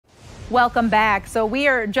Welcome back. So we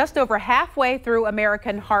are just over halfway through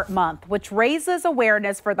American Heart Month, which raises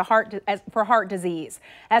awareness for heart disease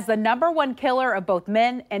as the #1 killer of both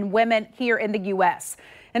men and women here in the U.S.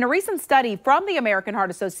 And a recent study from the American Heart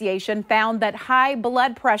Association found that high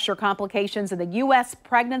blood pressure complications in the U.S.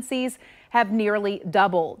 pregnancies have nearly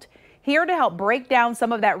doubled. Here to help break down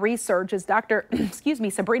some of that research is Dr.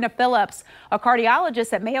 Sabrina Phillips, a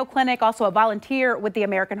cardiologist at Mayo Clinic, also a volunteer with the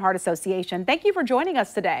American Heart Association. Thank you for joining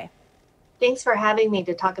us today. Thanks for having me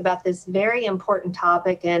to talk about this very important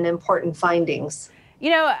topic and important findings. You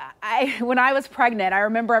know, when I was pregnant, I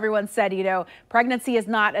remember everyone said, pregnancy is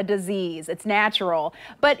not a disease, it's natural.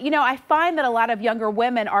 But, I find that a lot of younger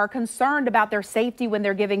women are concerned about their safety when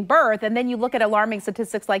they're giving birth. And then you look at alarming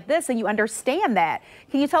statistics like this and you understand that.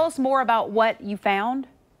 Can you tell us more about what you found?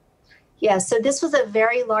 Yes, so this was a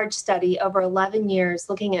very large study over 11 years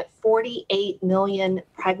looking at 48 million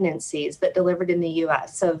pregnancies that delivered in the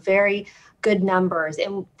U.S. So very good numbers.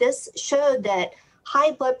 And this showed that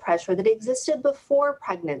high blood pressure that existed before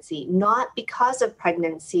pregnancy, not because of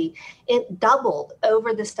pregnancy, it doubled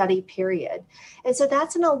over the study period. And so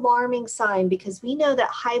that's an alarming sign because we know that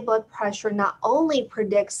high blood pressure not only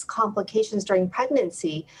predicts complications during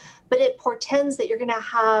pregnancy, but it portends that you're going to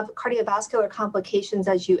have cardiovascular complications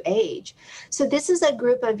as you age. So this is a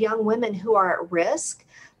group of young women who are at risk,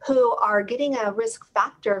 who are getting a risk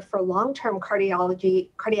factor for long-term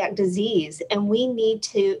cardiac disease. And we need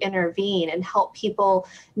to intervene and help people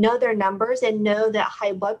know their numbers and know that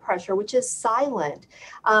high blood pressure, which is silent,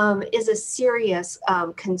 is a serious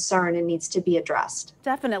concern and needs to be addressed.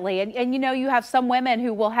 Definitely. And you have some women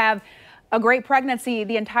who will have a great pregnancy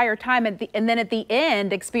the entire time and then at the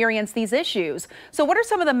end experience these issues. So what are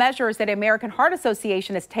some of the measures that American Heart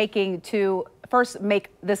Association is taking to first make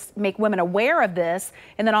women aware of this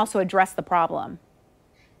and then also address the problem?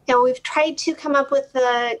 Yeah, we've tried to come up with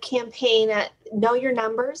the campaign, Know Your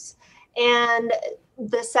Numbers, and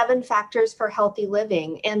the 7 factors for healthy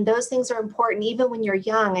living. And those things are important even when you're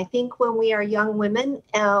young. I think when we are young women,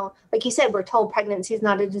 like you said, we're told pregnancy is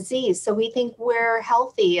not a disease. So we think we're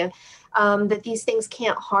healthy, that these things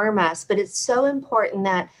can't harm us. But it's so important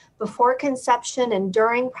that before conception and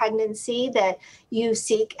during pregnancy that you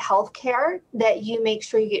seek health care, that you make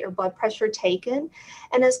sure you get your blood pressure taken.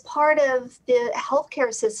 And as part of the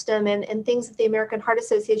healthcare system and things that the American Heart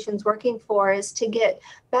Association is working for is to get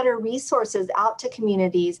better resources out to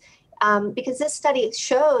communities. Because this study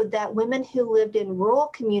showed that women who lived in rural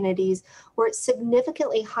communities were at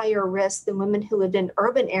significantly higher risk than women who lived in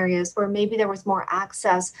urban areas where maybe there was more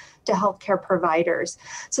access to healthcare providers.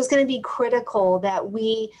 So it's going to be critical that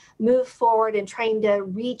we move forward in trying to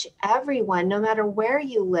reach everyone, no matter where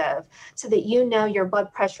you live, so that you know your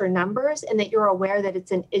blood pressure numbers and that you're aware that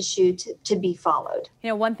it's an issue to be followed.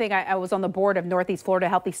 One thing, I was on the board of Northeast Florida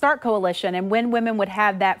Healthy Start Coalition, and when women would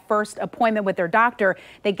have that first appointment with their doctor,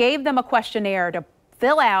 they gave them a questionnaire to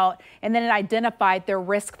fill out, and then it identified their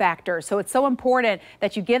risk factors. So it's so important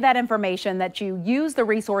that you give that information, that you use the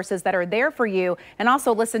resources that are there for you, and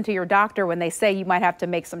also listen to your doctor when they say you might have to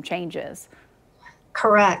make some changes.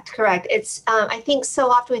 Correct. It's, I think so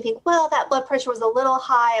often we think, well, that blood pressure was a little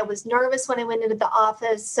high. I was nervous when I went into the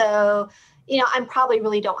office. So, I probably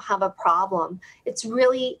really don't have a problem. It's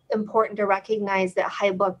really important to recognize that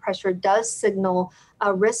high blood pressure does signal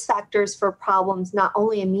risk factors for problems, not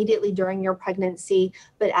only immediately during your pregnancy,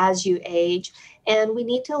 but as you age. And we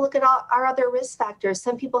need to look at our other risk factors.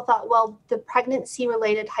 Some people thought, well, the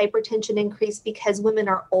pregnancy-related hypertension increased because women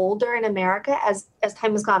are older in America. As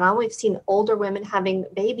time has gone on, we've seen older women having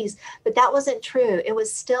babies, but that wasn't true. It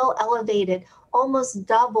was still elevated, almost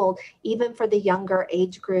doubled, even for the younger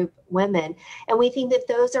age group women. And we think that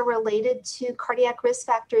those are related to cardiac risk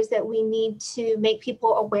factors that we need to make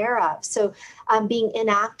people aware of. So being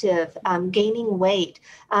inactive, gaining weight,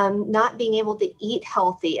 not being able to eat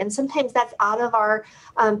healthy. And sometimes that's out of our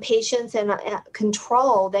patients' and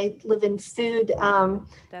control. They live in food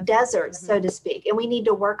deserts, so to speak. And we need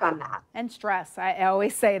to work on that. And stress. I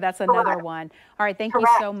always say that's another one. All right. Thank you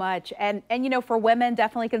so much. And for women,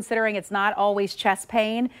 definitely considering it's not always chest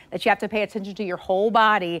pain, that you have to pay attention to your whole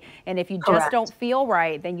body. And if you just don't feel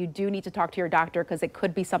right, then you do need to talk to your doctor because it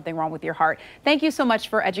could be something wrong with your heart. Thank you so much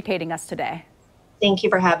for educating us today. Thank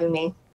you for having me.